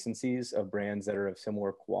adjacencies of brands that are of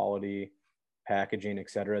similar quality, packaging, et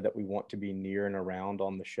cetera, that we want to be near and around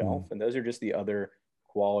on the shelf. And those are just the other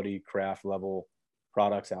quality craft level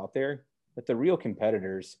products out there. But the real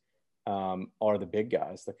competitors are the big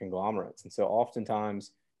guys, the conglomerates. And so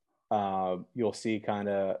oftentimes you'll see kind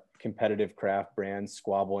of competitive craft brands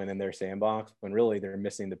squabbling in their sandbox when really they're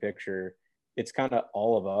missing the picture. It's kind of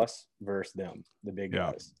all of us versus them, the big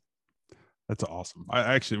guys. That's awesome.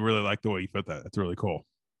 I actually really like the way you put that. That's really cool.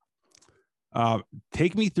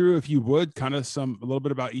 Take me through, if you would, kind of a little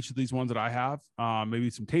bit about each of these ones that I have, maybe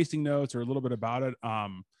some tasting notes or a little bit about it. I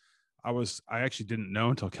actually didn't know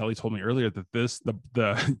until Kelly told me earlier that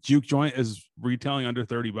the juke joint is retailing under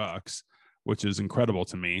 $30, which is incredible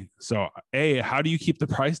to me. So A, how do you keep the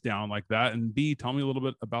price down like that? And B, tell me a little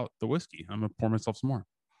bit about the whiskey. I'm going to pour myself some more.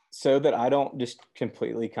 So that I don't just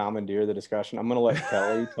completely commandeer the discussion, I'm going to let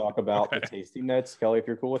Kelly talk about the tasting notes. Kelly, if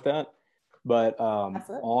you're cool with that. But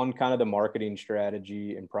on kind of the marketing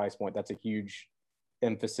strategy and price point, that's a huge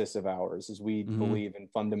emphasis of ours, is we believe in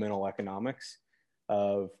fundamental economics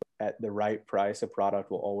of at the right price, a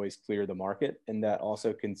product will always clear the market, and that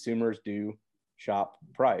also consumers do shop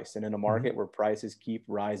price. And in a market where prices keep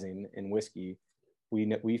rising in whiskey,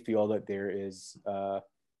 we feel that there is a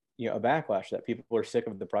backlash, that people are sick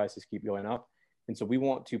of the prices keep going up. And so we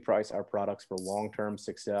want to price our products for long-term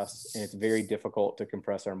success. And it's very difficult to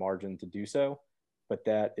compress our margin to do so. But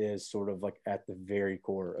that is sort of like at the very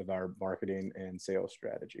core of our marketing and sales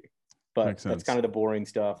strategy. But that's kind of the boring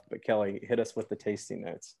stuff. But Kelly, hit us with the tasting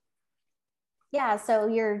notes. Yeah, so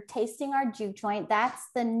you're tasting our juke joint. That's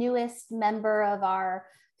the newest member of our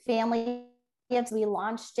family. We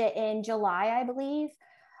launched it in July, I believe.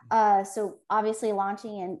 So obviously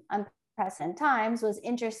launching in unprecedented times was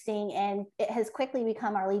interesting, and it has quickly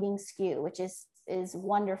become our leading SKU, which is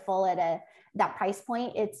wonderful at that price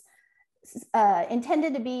point. It's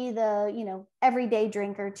intended to be the everyday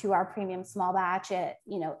drinker to our premium small batch at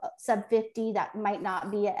sub 50. That might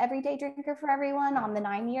not be an everyday drinker for everyone on the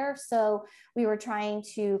 9-year. So we were trying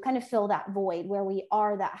to kind of fill that void where we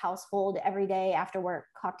are that household everyday after work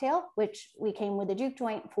cocktail, which we came with a juke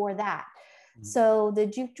joint for that. So the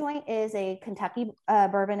juke joint is a Kentucky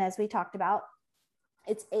bourbon, as we talked about.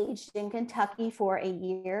 It's aged in Kentucky for a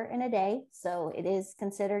year and a day. So it is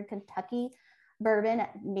considered Kentucky bourbon,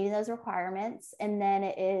 meeting those requirements. And then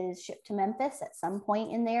it is shipped to Memphis at some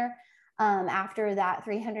point in there. After that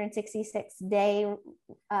 366-day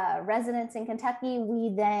residence in Kentucky,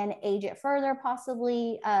 we then age it further,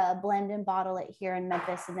 possibly blend and bottle it here in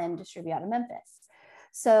Memphis, and then distribute out of Memphis.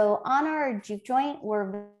 So on our juke joint,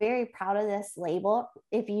 we're very proud of this label.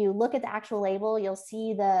 If you look at the actual label, you'll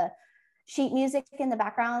see the sheet music in the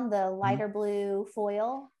background, the lighter blue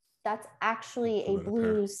foil. That's actually a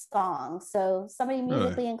blues song. So somebody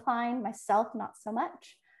musically inclined, myself, not so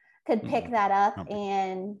much, could pick that up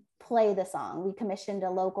and play the song. We commissioned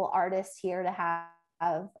a local artist here to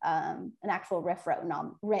have an actual riff written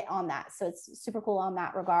on that. So it's super cool on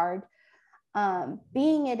that regard.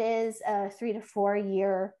 Being it is a 3 to 4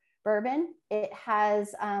 year bourbon, it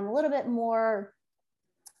has a little bit more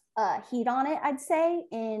heat on it, I'd say.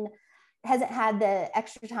 Hasn't had the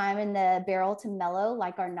extra time in the barrel to mellow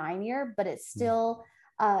like our 9-year, but it's still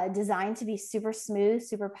designed to be super smooth,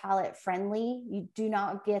 super palate friendly. You do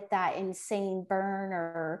not get that insane burn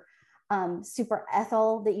or super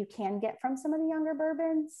ethyl that you can get from some of the younger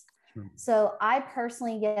bourbons. So I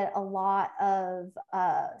personally get a lot of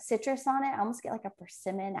citrus on it. I almost get like a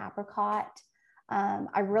persimmon apricot.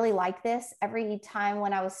 I really like this. Every time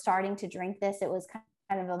when I was starting to drink this, it was kind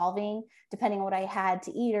of evolving depending on what I had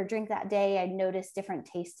to eat or drink that day. I noticed different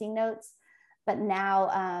tasting notes, but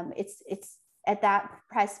now it's at that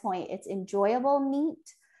price point, it's enjoyable,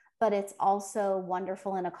 neat, but it's also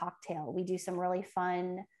wonderful in a cocktail. We do some really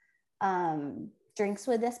fun drinks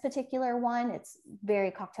with this particular one. It's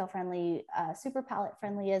very cocktail friendly, super palate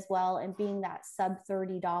friendly as well. And being that sub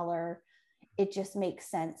 $30, it just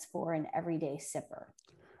makes sense for an everyday sipper.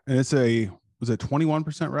 And was it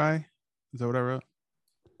 21% rye? Is that what I wrote?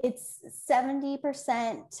 It's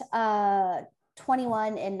 70%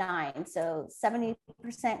 21 and 9. So 70%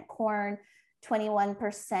 corn,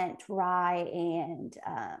 21% rye and,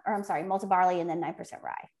 malted barley, and then 9%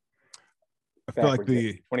 rye. I feel like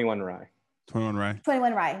the 21 rye. 21 rye.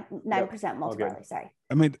 21 rye, 9% malted barley. Sorry.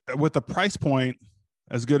 I mean, with the price point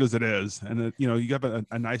as good as it is, and you know, you have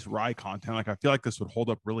a nice rye content. Like I feel like this would hold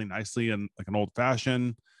up really nicely in like an old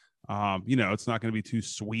fashioned. You know, it's not going to be too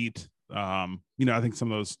sweet. You know, I think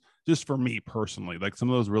some of those, just for me personally, like some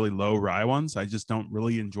of those really low rye ones, I just don't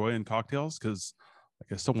really enjoy in cocktails because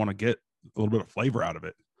like I still want to get a little bit of flavor out of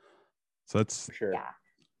it. So that's For sure. Yeah.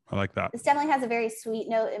 I like that. This definitely has a very sweet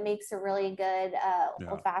note. It makes a really good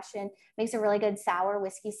old fashioned, makes a really good sour,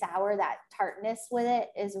 whiskey sour. That tartness with it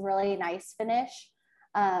is really nice finish.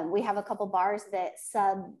 We have a couple bars that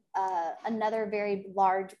sub another very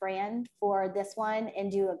large brand for this one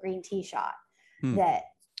and do a green tea shot.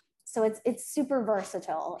 So it's super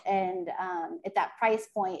versatile, and at that price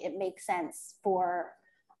point, it makes sense for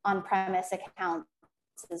on-premise accounts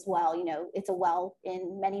as well. You know, it's a well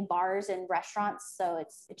in many bars and restaurants, so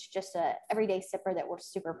it's just a everyday sipper that we're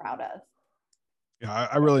super proud of. Yeah,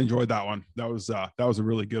 I really enjoyed that one. That was a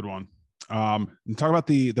really good one. And talk about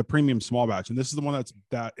the premium small batch, and this is the one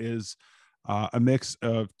that is a mix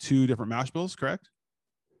of two different mash bills, correct?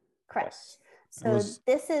 Correct. So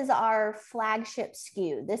this is our flagship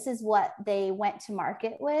SKU. This is what they went to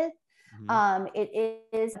market with. It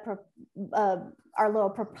is our little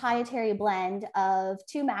proprietary blend of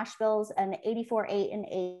two mash bills, an 84, 8, and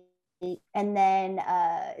 8. And then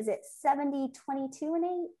is it 70, 22, and 8?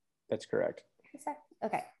 That's correct.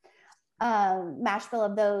 Okay. Mash bill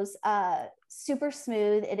of those, super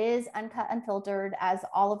smooth. It is uncut, unfiltered, as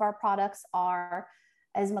all of our products are.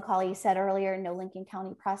 As McCauley said earlier, no Lincoln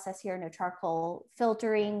County process here, no charcoal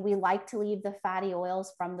filtering. We like to leave the fatty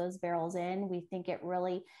oils from those barrels in. We think it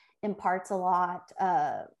really imparts a lot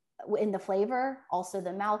in the flavor. Also, the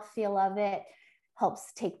mouthfeel of it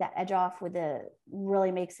helps take that edge off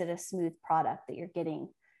really makes it a smooth product that you're getting.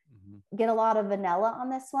 Get a lot of vanilla on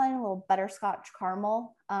this one, a little butterscotch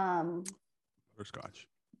caramel. Butterscotch.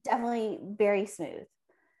 Definitely very smooth.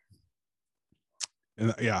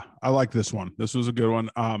 And yeah, I like this one. This was a good one.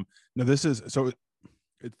 Now this is, so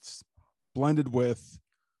it's blended with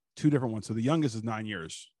two different ones. So the youngest is 9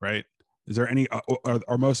 years, right? Is there any,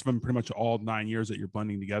 are most of them pretty much all 9 years that you're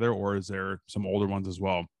blending together, or is there some older ones as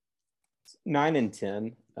well? 9 and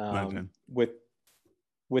 10. 9 and 10.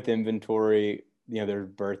 With inventory, you know, there's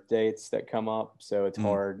birth dates that come up, so it's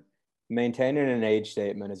hard. Maintaining an age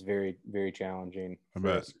statement is very, very challenging for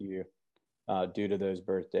SKU due to those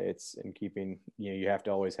birth dates, and keeping, you know, you have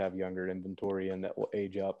to always have younger inventory and that will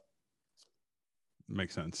age up.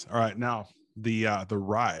 Makes sense. All right, now the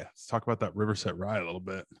rye. Let's talk about that Riverset rye a little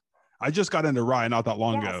bit. I just got into rye not that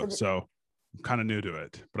long ago, so I'm kind of new to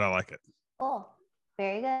it, but I like it. Cool.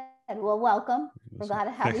 Very good. Well, welcome. We're glad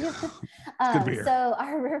to have you. So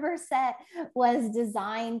our Riverset was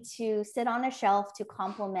designed to sit on a shelf to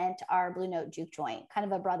complement our Blue Note Juke Joint, kind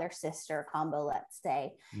of a brother-sister combo, let's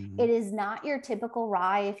say. It is not your typical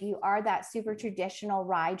rye. If you are that super traditional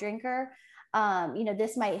rye drinker, you know,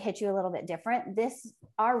 this might hit you a little bit different.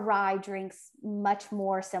 Our rye drinks much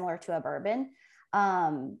more similar to a bourbon.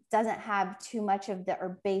 Doesn't have too much of the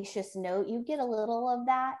herbaceous note. You get a little of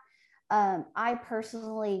that. I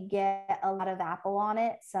personally get a lot of apple on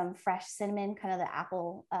it, some fresh cinnamon, kind of the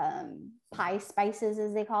apple pie spices,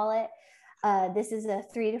 as they call it. This is a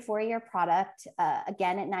 3 to 4 year product,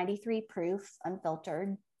 again at 93 proof,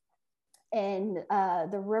 unfiltered. And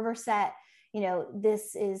the Riverset, you know,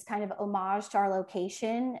 this is kind of homage to our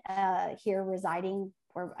location here residing.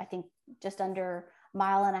 We're, I think, just under a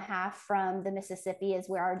mile and a half from the Mississippi is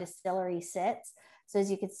where our distillery sits. So as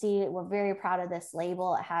you can see, we're very proud of this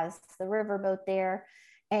label. It has the riverboat there.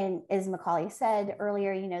 And as McCauley said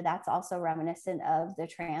earlier, you know, that's also reminiscent of the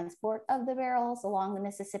transport of the barrels along the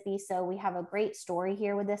Mississippi. So we have a great story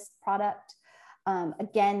here with this product.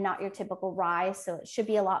 Again, not your typical rye, so it should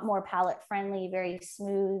be a lot more palate friendly, very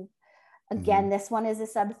smooth. Again, this one is a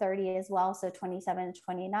sub 30 as well, so $27 to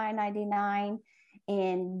 $29.99,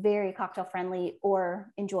 and very cocktail friendly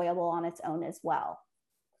or enjoyable on its own as well.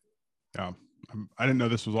 Yeah. I didn't know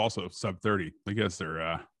this was also sub 30. I guess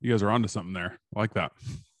you guys are onto something there. I like that.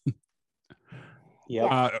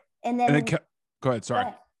 Yeah. And then go ahead. Sorry.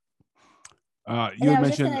 You had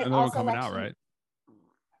mentioned another one coming out, right?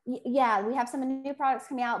 Yeah, we have some new products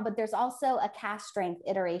coming out, but there's also a cask strength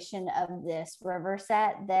iteration of this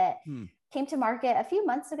Riverset that came to market a few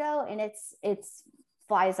months ago, and it's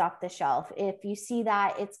flies off the shelf. If you see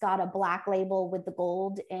that, it's got a black label with the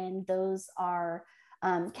gold, and those are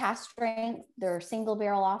cask strength. They're single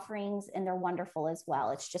barrel offerings, and they're wonderful as well.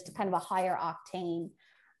 It's just a kind of a higher octane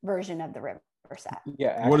version of the Set. Yeah.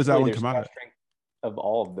 Actually, what does that one come out cash at? strength of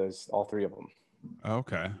all of those, all three of them.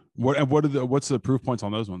 Okay. What's the proof points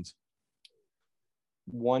on those ones?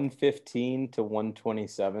 115 to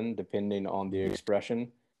 127, depending on the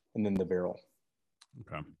expression, and then the barrel.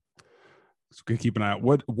 Okay. So keep an eye out.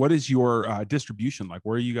 What is your distribution like?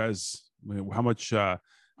 Where are you guys? How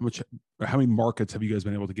many markets have you guys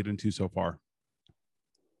been able to get into so far?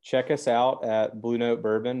 Check us out at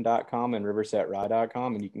bluenotebourbon.com and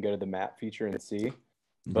riversetrye.com, and you can go to the map feature and see. Okay.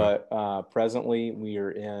 But presently we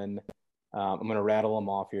are in, I'm going to rattle them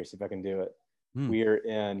off here, see if I can do it. We are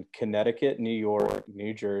in Connecticut, New York,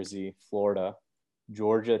 New Jersey, Florida,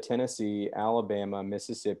 Georgia, Tennessee, Alabama,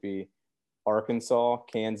 Mississippi, Arkansas,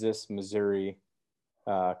 Kansas, Missouri,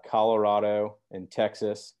 Colorado, and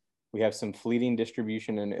Texas. We have some fleeting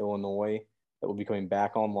distribution in Illinois that will be coming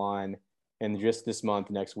back online. And just this month,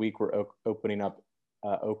 next week, we're opening up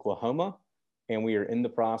Oklahoma, and we are in the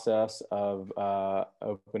process of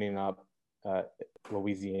opening up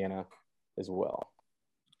Louisiana as well.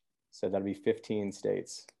 So that'll be 15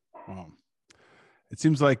 states. Wow. It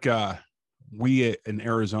seems like we in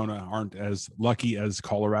Arizona aren't as lucky as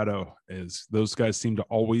Colorado is. Those guys seem to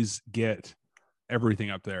always get everything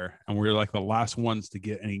up there, and we're like the last ones to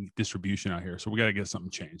get any distribution out here. So we got to get something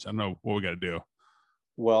changed. I don't know what we got to do.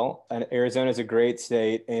 Well, and Arizona is a great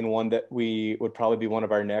state, and one that we would probably be one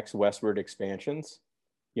of our next westward expansions.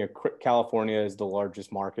 You know, California is the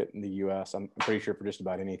largest market in the U.S. I'm pretty sure for just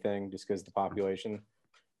about anything, just because of the population.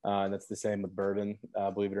 And that's the same with bourbon,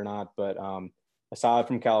 believe it or not. But aside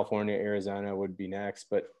from California, Arizona would be next.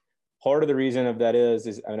 But part of the reason of that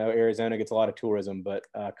is I know Arizona gets a lot of tourism, but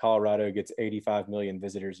Colorado gets 85 million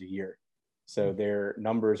visitors a year. So their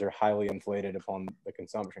numbers are highly inflated upon the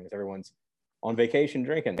consumption because everyone's on vacation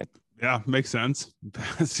drinking. Yeah, makes sense.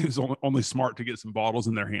 It seems only smart to get some bottles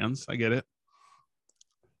in their hands. I get it.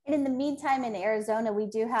 And in the meantime, in Arizona, we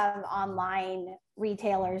do have online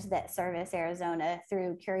retailers that service Arizona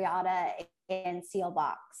through Curiata and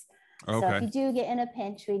Sealbox. Okay. So if you do get in a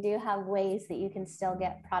pinch, we do have ways that you can still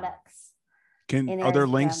get products. Are there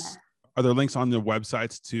links on the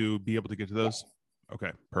websites to be able to get to those? Yes.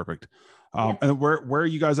 Okay, perfect. Yes. And where are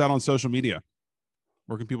you guys out on social media?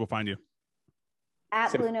 Where can people find you?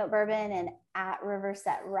 At Blue Note Bourbon and at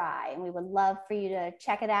Riverset Rye. And we would love for you to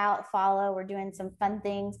check it out, follow. We're doing some fun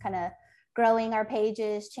things, kind of growing our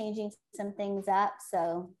pages, changing some things up.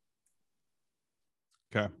 So.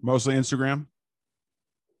 Okay. Mostly Instagram?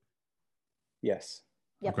 Yes.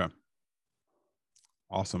 Yep. Okay.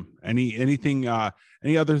 Awesome.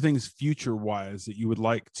 Any other things future wise that you would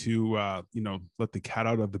like to, let the cat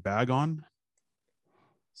out of the bag on?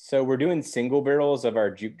 So we're doing single barrels of our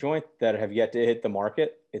juke joint that have yet to hit the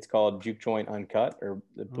market. It's called Juke Joint Uncut, or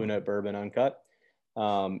the Blue Note Bourbon Uncut.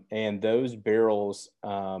 And those barrels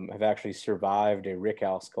have actually survived a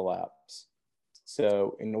rickhouse collapse.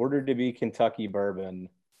 So in order to be Kentucky bourbon,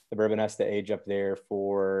 the bourbon has to age up there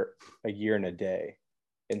for a year and a day.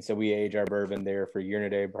 And so we age our bourbon there for a year and a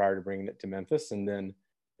day prior to bringing it to Memphis. And then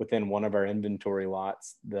within one of our inventory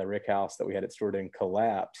lots, the rickhouse that we had it stored in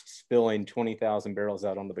collapsed, spilling 20,000 barrels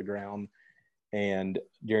out onto the ground and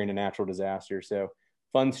during a natural disaster. So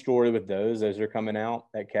fun story with those. Those are coming out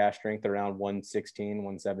at cash strength around 116,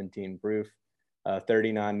 117 proof,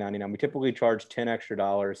 $39.99. We typically charge $10 extra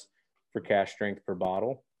for cash strength per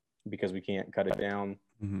bottle because we can't cut it down.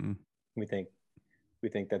 Mm-hmm. We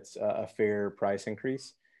think that's a fair price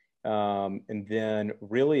increase. And then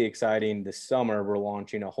really exciting this summer, we're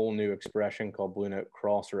launching a whole new expression called Blue Note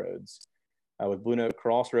Crossroads. With Blue Note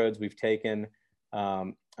Crossroads, we've taken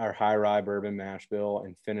our high rye bourbon mash bill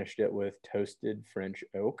and finished it with toasted French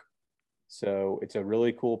oak. So it's a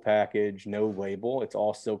really cool package, no label. It's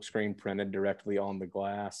all silk screen printed directly on the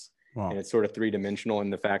glass. Wow. And it's sort of three-dimensional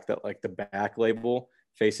in the fact that like the back label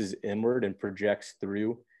faces inward and projects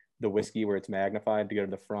through the whiskey where it's magnified to go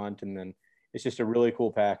to the front. And then it's just a really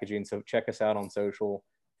cool packaging. So check us out on social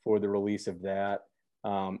for the release of that.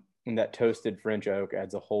 And that toasted French oak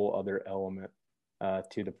adds a whole other element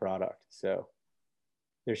to the product. So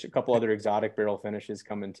there's a couple other exotic barrel finishes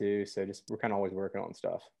coming too. So just we're kind of always working on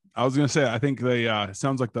stuff. I was going to say, I think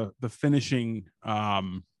sounds like the finishing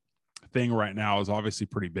thing right now is obviously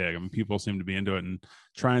pretty big. I mean, people seem to be into it and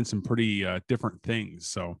trying some pretty different things.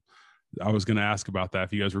 So I was going to ask about that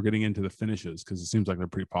if you guys were getting into the finishes, because it seems like they're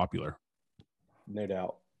pretty popular. No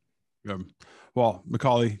doubt. Well,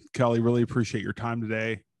 McCauley, Kelly, really appreciate your time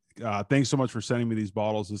today. Thanks so much for sending me these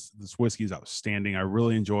bottles. This whiskey is outstanding. I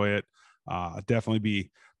really enjoy it. I'll definitely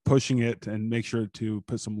be pushing it and make sure to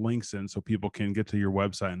put some links in so people can get to your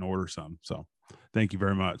website and order some. So thank you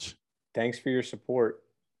very much. Thanks for your support.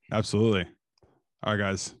 Absolutely. All right,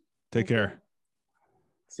 guys. Take care.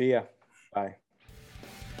 See ya. Bye.